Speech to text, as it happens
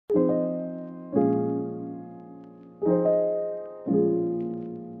I'm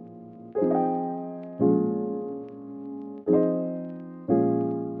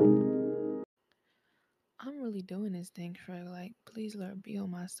really doing this thing for like, please, Lord, be on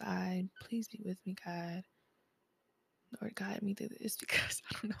my side. Please be with me, God. Lord, guide me through this because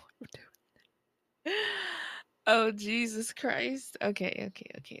I don't know what I'm doing. Oh, Jesus Christ. Okay.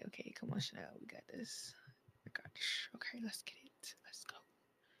 Come on, Chanel. We got this. I got this. Okay, let's get it. Let's go.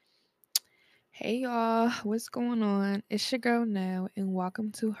 Hey, y'all. What's going on? It's your girl, Nell, and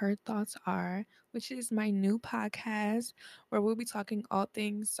welcome to Her Thoughts Are, which is my new podcast where we'll be talking all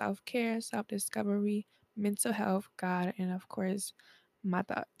things self care, self discovery, mental health, God, and of course, my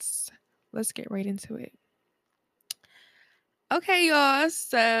thoughts. Let's get right into it. Okay, y'all.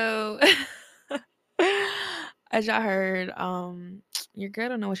 So, as y'all heard, your girl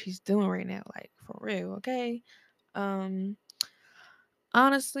don't know what she's doing right now, like for real. Okay. Um,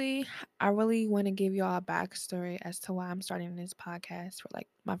 Honestly, I really want to give y'all a backstory as to why I'm starting this podcast for like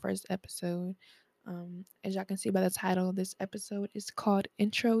my first episode. As y'all can see by the title, this episode is called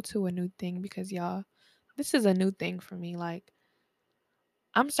Intro to a New Thing because y'all, this is a new thing for me. Like,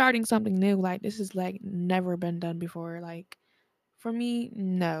 I'm starting something new. Like, this has like never been done before. Like, for me,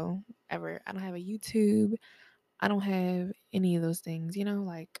 no, ever. I don't have a YouTube. I don't have any of those things,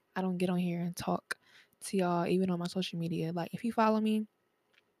 like I don't get on here and talk to y'all even on my social media. Like, if you follow me,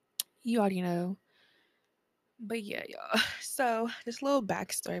 you already know. But yeah, y'all. So, just a little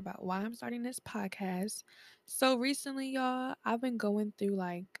backstory about why I'm starting this podcast. So, recently, y'all, I've been going through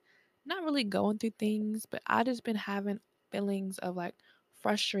like, not really going through things, but I just been having feelings of like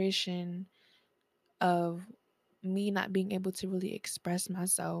frustration of me not being able to really express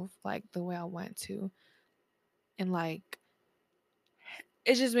myself like the way I want to. And like,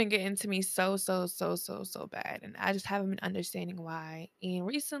 it's just been getting to me so bad. And I just haven't been understanding why. And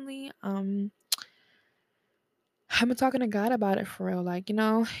recently, I've been talking to God about it for real, like,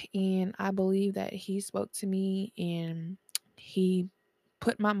 and I believe that He spoke to me and He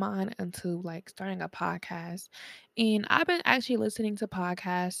put my mind into like starting a podcast. And I've been actually listening to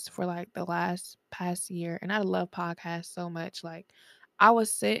podcasts for like the last past year, and I love podcasts so much. Like, I would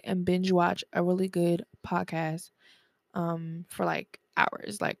sit and binge watch a really good podcast for like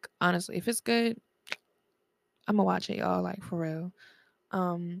hours. Like, honestly, if it's good, I'm gonna watch it, y'all, like for real.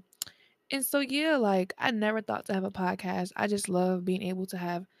 Um and so, yeah, like I never thought to have a podcast. I just love being able to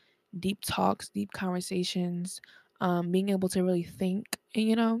have deep talks, deep conversations, being able to really think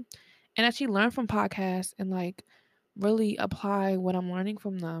and and actually learn from podcasts and like really apply what I'm learning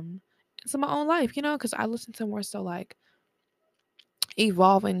from them into my own life, because I listen to more so like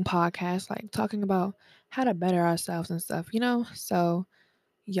evolving podcasts, like talking about how to better ourselves and stuff, So,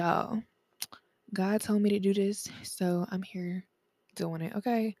 y'all, God told me to do this, so I'm here doing it,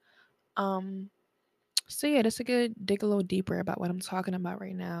 okay? Um So yeah, that's a good dig a little deeper about what I'm talking about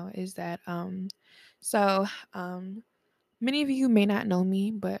right now is that so many of you may not know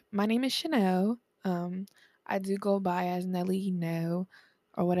me, but my name is Chanel. I do go by as Nelly No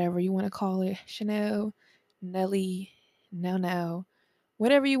or whatever you want to call it. Chanel, Nelly, no.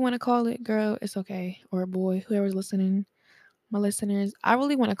 Whatever you want to call it, girl, it's okay. Or boy, whoever's listening, my listeners. I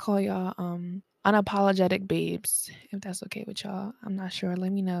really want to call y'all unapologetic babes, if that's okay with y'all. I'm not sure.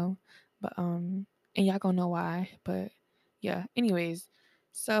 Let me know. But and y'all gonna know why. But yeah, anyways.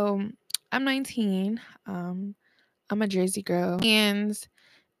 So I'm 19. I'm a Jersey girl. And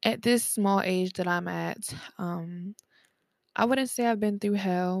at this small age that I'm at, I wouldn't say I've been through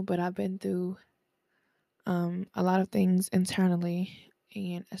hell, but I've been through a lot of things internally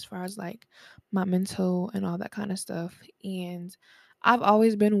and as far as like my mental and all that kind of stuff. And I've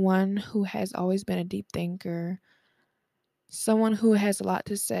always been one who has always been a deep thinker, someone who has a lot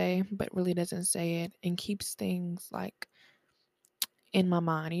to say but really doesn't say it and keeps things like in my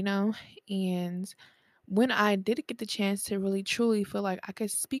mind, And when I did get the chance to really truly feel like I could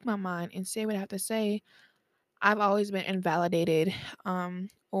speak my mind and say what I have to say, I've always been invalidated,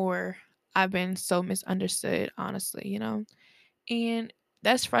 or I've been so misunderstood, honestly, And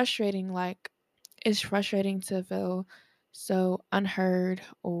that's frustrating. Like, it's frustrating to feel so unheard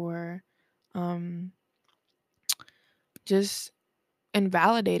or um just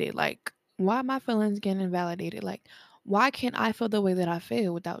invalidated. Like, why are my feelings getting invalidated? Like, why can't I feel the way that I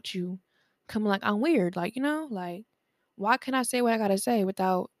feel without you coming like I'm weird? Like, like why can't I say what I gotta say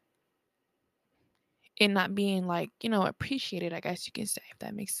without it not being like, appreciated, I guess you can say, if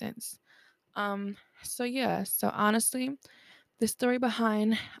that makes sense. So yeah, so honestly, the story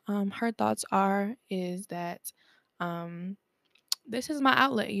behind her thoughts are is that um this is my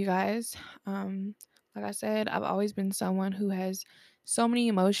outlet, you guys. Like I said, I've always been someone who has so many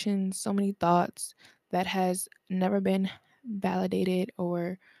emotions, so many thoughts that has never been validated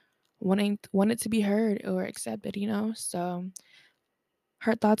or wanted to be heard or accepted, you know? So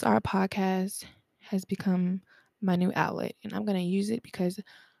Her Thoughts Are a podcast has become my new outlet, and I'm going to use it because,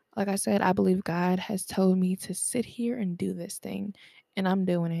 like I said, I believe God has told me to sit here and do this thing, and I'm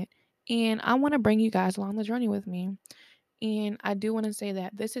doing it. And I want to bring you guys along the journey with me. And I do want to say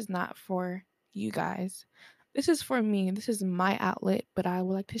that this is not for you guys. This is for me. This is my outlet, but I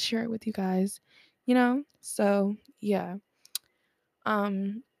would like to share it with you guys, you know? So, yeah.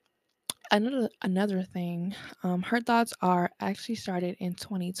 Um another thing, Her Thoughts Are actually started in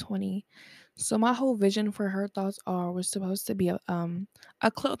 2020. So my whole vision for Her Thoughts Are was supposed to be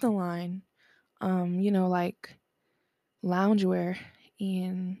a clothing line, like loungewear,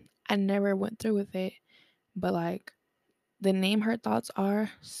 and I never went through with it. But like the name Her Thoughts Are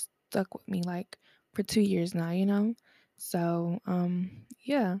stuck with me like for 2 years now, you know? So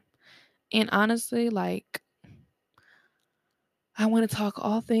yeah. And honestly, like I want to talk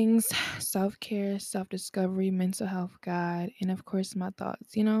all things self care, self discovery, mental health, God, and of course, my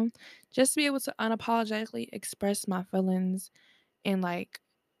thoughts, you know? Just to be able to unapologetically express my feelings and like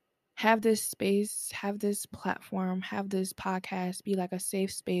have this space, have this platform, have this podcast be like a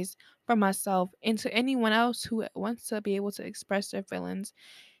safe space for myself and to anyone else who wants to be able to express their feelings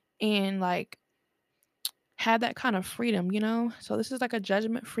and like have that kind of freedom, you know? So this is like a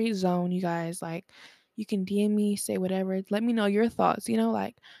judgment free zone, you guys. Like you can DM me, say whatever. Let me know your thoughts, you know,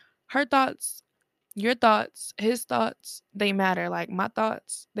 like her thoughts, your thoughts, his thoughts, they matter. Like my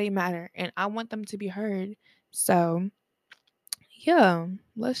thoughts, they matter. And I want them to be heard. So yeah,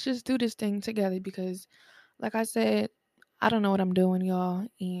 let's just do this thing together because like I said, I don't know what I'm doing, y'all,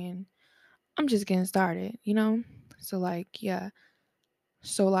 and I'm just getting started, you know? So like, yeah.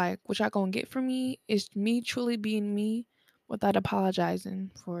 So, like, what y'all gonna get from me is me truly being me without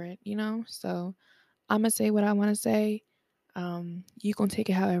apologizing for it, you know? So, I'm gonna say what I wanna say. You gonna take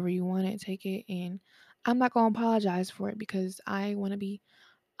it however you want it, take it. And I'm not gonna apologize for it because I wanna be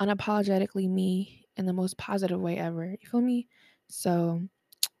unapologetically me in the most positive way ever. You feel me? So,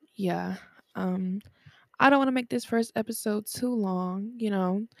 yeah. Um, I don't wanna make this first episode too long, you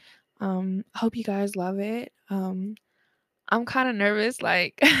know? I hope you guys love it. I'm kind of nervous,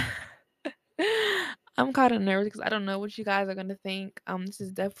 like I'm kind of nervous because I don't know what you guys are gonna think. This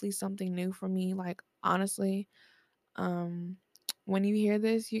is definitely something new for me. Like honestly, um, when you hear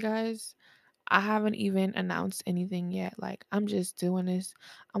this, you guys, I haven't even announced anything yet. Like I'm just doing this.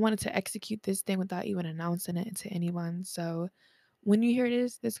 I wanted to execute this thing without even announcing it to anyone. So when you hear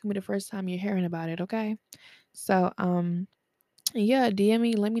this gonna be the first time you're hearing about it. Okay. So yeah, DM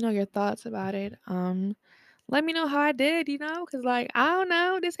me. Let me know your thoughts about it. Let me know how I did, you know, because, like, I don't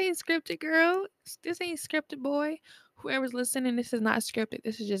know. This ain't scripted, girl. This ain't scripted, boy. Whoever's listening, this is not scripted.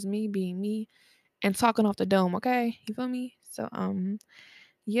 This is just me being me and talking off the dome, okay? You feel me? So,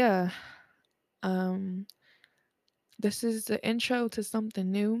 yeah. Um, this is the intro to something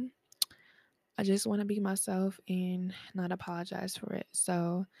new. I just want to be myself and not apologize for it.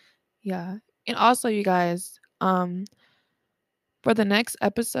 So, yeah. And also, you guys, for the next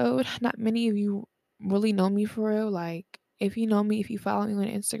episode, not many of you really know me for real. Like, if you know me, if you follow me on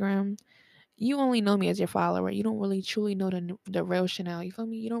Instagram, you only know me as your follower. You don't really truly know the real Chanel. You feel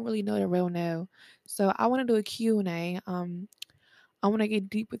me? You don't really know the real Nell. So I want to do a Q&A. I want to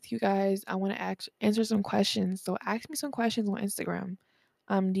get deep with you guys. I want to answer some questions. So ask me some questions on Instagram.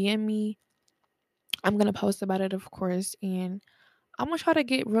 DM me. I'm gonna post about it, of course, and I'm gonna try to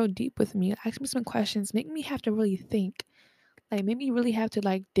get real deep with me. Ask me some questions. Make me have to really think. Like, make me really have to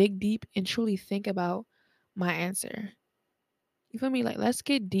like dig deep and truly think about my answer. You feel me? Like, let's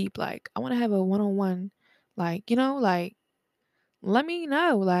get deep. Like, I want to have a one-on-one. Like, like let me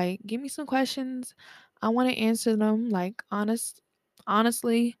know. Like, give me some questions. I want to answer them like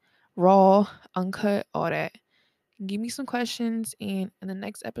honestly, raw, uncut, all that. Give me some questions and in the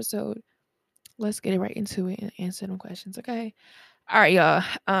next episode, let's get right into it and answer them questions, okay? All right, y'all.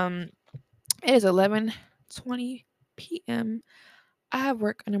 It is 11:20 p.m. I have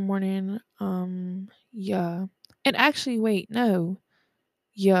work in the morning. Yeah. And actually, wait, no.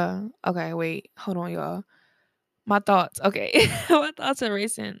 Yeah. Okay, wait. Hold on, y'all. My thoughts. Okay. My thoughts are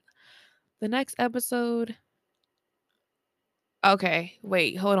racing. The next episode. Okay,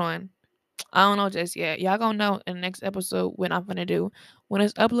 wait, hold on. I don't know just yet. Y'all gonna know in the next episode what I'm gonna do. When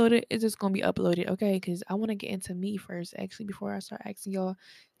it's uploaded, it's just gonna be uploaded, okay? Because I wanna get into me first, actually, before I start asking y'all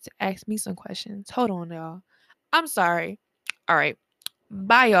to ask me some questions. Hold on, y'all. I'm sorry. All right.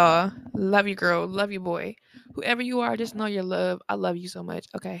 Bye, y'all. Love you, girl. Love you, boy. Whoever you are, just know your love. I love you so much.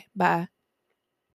 Okay. Bye.